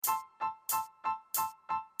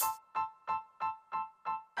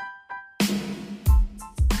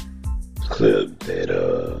clip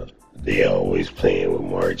that they always playing with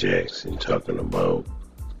Mark Jackson talking about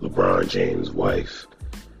LeBron James' wife.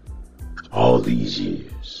 All these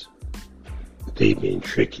years, they've been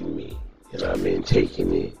tricking me, and I've been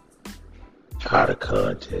taking it out of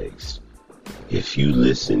context. If you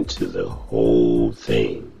listen to the whole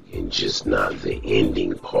thing and just not the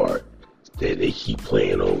ending part that they keep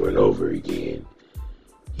playing over and over again,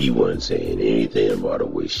 he wasn't saying anything about the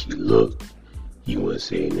way she looked. He wasn't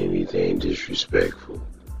saying anything disrespectful.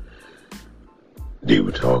 They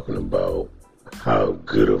were talking about how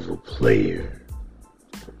good of a player,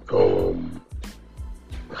 how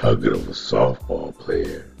good of a softball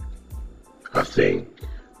player I think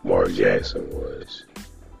Mark Jackson was.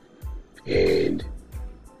 And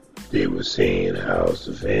they were saying how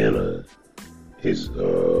Savannah, his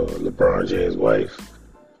LeBron James' wife,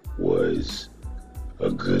 was a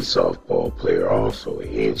good softball player also,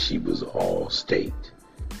 and she was all state.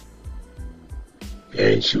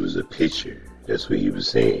 And she was a pitcher. That's what he was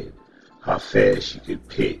saying. How fast she could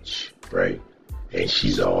pitch, right? And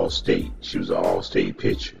she's all state. She was an all state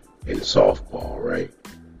pitcher in softball, right?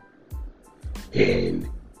 And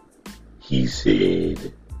he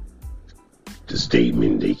said the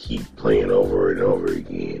statement they keep playing over and over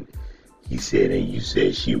again. He said, and you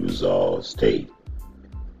said she was all state.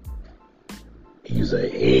 He was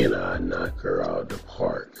like, and I knock her out the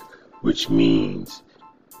park, which means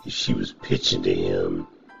if she was pitching to him,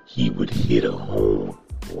 he would hit a home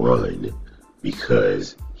run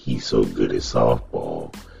because he's so good at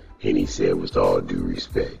softball. And he said, with all due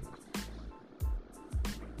respect.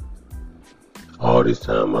 All this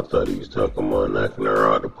time I thought he was talking about knocking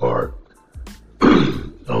her out the park.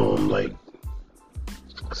 Like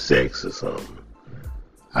sex or something.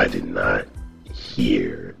 I did not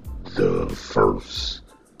hear the first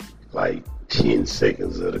 10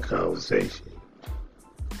 seconds of the conversation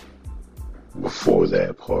before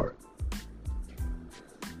that part.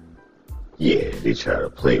 Yeah, they try to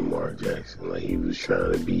play Mark Jackson like he was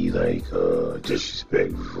trying to be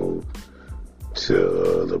disrespectful to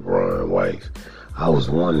LeBron's wife. I was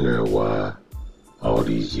wondering why all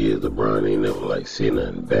these years LeBron ain't never say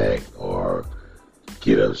nothing back or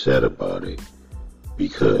get upset about it,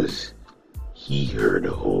 because he heard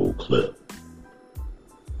the whole clip.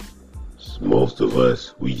 Most of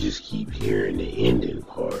us, we just keep hearing the ending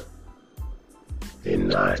part and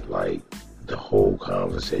not the whole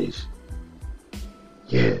conversation.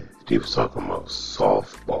 Yeah, they was talking about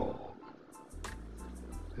softball,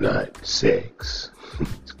 not sex.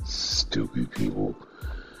 Stupid people.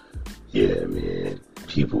 Yeah, man.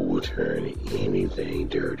 People will turn anything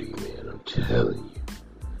dirty, man. I'm telling you.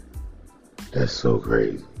 That's so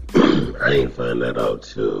crazy. I didn't find that out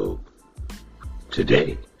till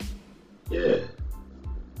today. Yeah.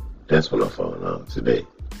 That's when I found out, today.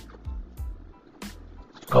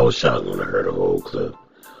 I was shocked when I heard the whole clip.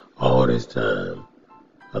 All this time,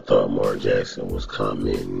 I thought Mark Jackson was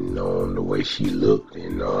commenting on the way she looked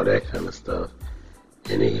and all that kind of stuff.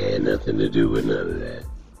 And it had nothing to do with none of that.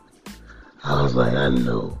 I was like, I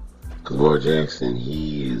know. Because Mark Jackson,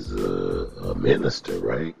 he is a minister,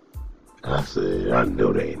 right? I said, I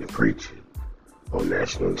know they ain't a preacher on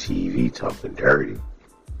national TV talking dirty.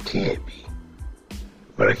 Can't be.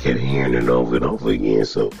 But I kept hearing it over and over again,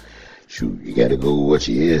 so shoot, you gotta go with what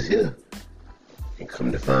your ears hear. And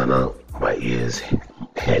come to find out, my ears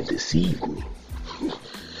had deceived me.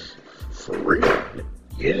 For real.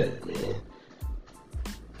 Yeah, man.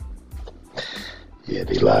 Yeah,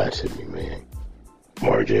 they lied to me, man.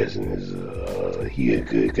 Mark Jackson is he a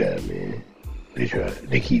good guy, man.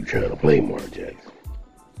 They keep trying to play Mark Jackson.